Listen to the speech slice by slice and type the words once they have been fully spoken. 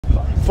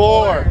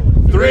4,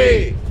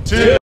 3, 2.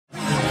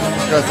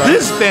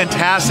 This is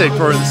fantastic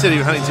for the city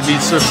of Huntington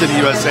Beach, Surf City,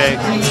 USA.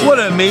 What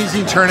an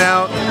amazing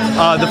turnout.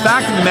 The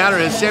fact of the matter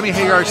is, Sammy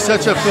Hagar is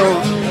such a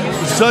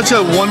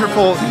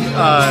wonderful,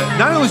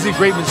 not only is he a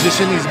great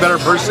musician, he's a better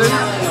person.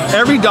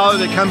 Every dollar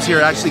that comes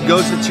here actually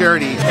goes to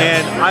charity.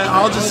 And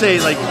I'll just say,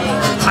 like,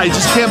 I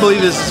just can't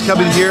believe this is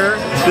coming here.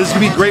 This is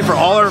gonna be great for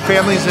all our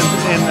families in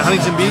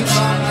Huntington Beach.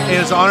 And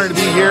it's an honor to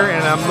be here,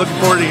 and I'm looking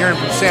forward to hearing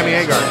from Sammy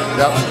Hagar.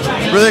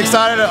 Yep. Really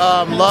excited.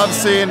 Love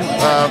seeing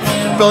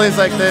buildings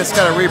like this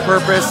kind of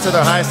repurposed to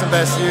their highest and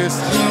best use,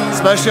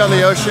 especially on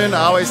the ocean.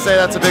 I always say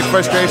that's a big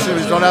frustration.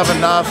 We don't have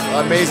enough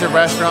amazing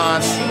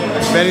restaurants,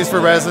 venues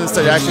for residents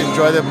to actually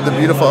enjoy the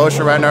beautiful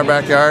ocean right in our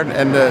backyard,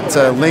 and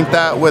to link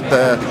that with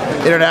the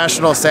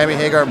international Sammy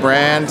Hagar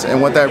brand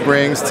and what that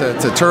brings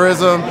to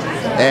tourism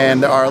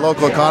and our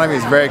local economy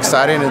is very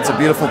exciting. It's a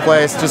beautiful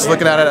place. Just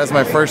looking at it as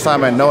my first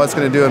time, I know it's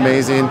going to do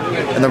amazing.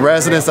 And the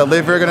residents that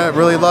live here are going to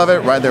really love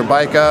it. Ride their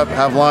bike up,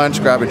 have lunch,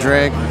 grab a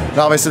drink. And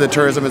obviously the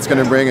tourism it's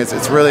going to bring,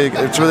 it's really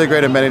a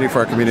great amenity for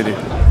our community.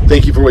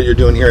 Thank you for what you're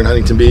doing here in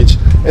Huntington Beach.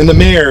 And the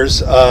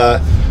mayors,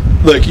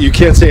 look, you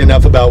can't say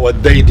enough about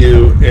what they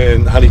do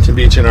in Huntington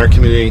Beach in our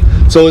community.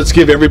 So let's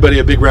give everybody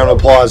a big round of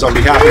applause on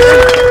behalf of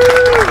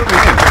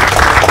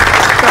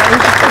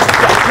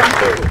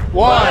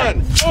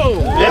One.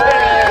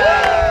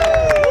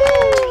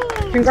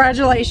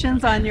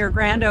 Congratulations on your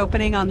grand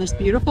opening on this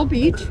beautiful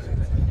beach.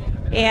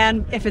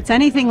 And if it's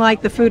anything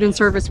like the food and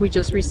service we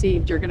just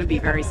received, you're going to be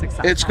very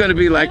successful. It's going to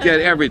be like that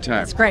every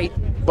time. It's great.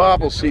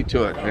 Bob will see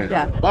to it.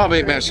 Yeah. Bob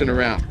ain't messing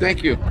around.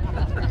 Thank you.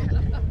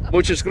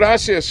 Muchas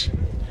gracias.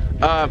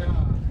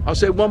 I'll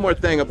say one more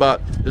thing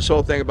about this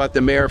whole thing about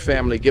the mayor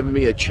family giving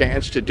me a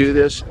chance to do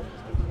this.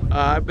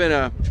 I've been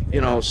a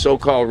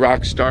so-called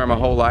rock star my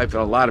whole life,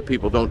 and a lot of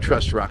people don't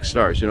trust rock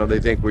stars. They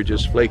think we're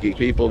just flaky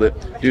people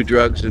that do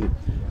drugs and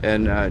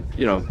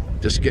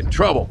just get in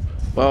trouble.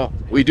 Well,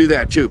 we do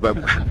that too, but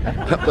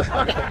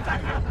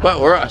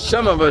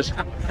some of us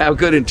have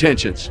good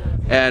intentions.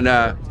 And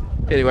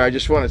anyway, I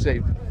just want to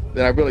say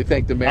that I really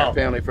thank the mayor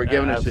family for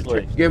giving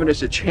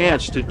us a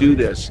chance to do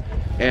this.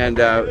 And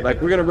we're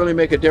going to really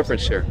make a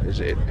difference here.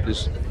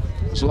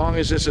 As long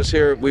as this is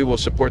here, we will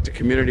support the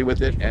community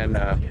with it, and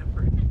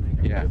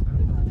yeah,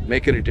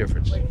 make it a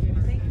difference.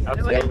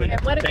 Absolutely. And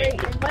what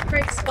a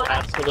great spot.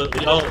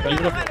 Absolutely. Oh,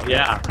 beautiful.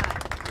 Yeah.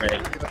 Great.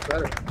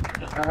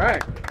 All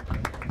right.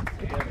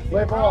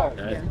 Play ball.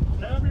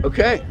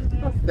 Okay.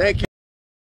 Thank you.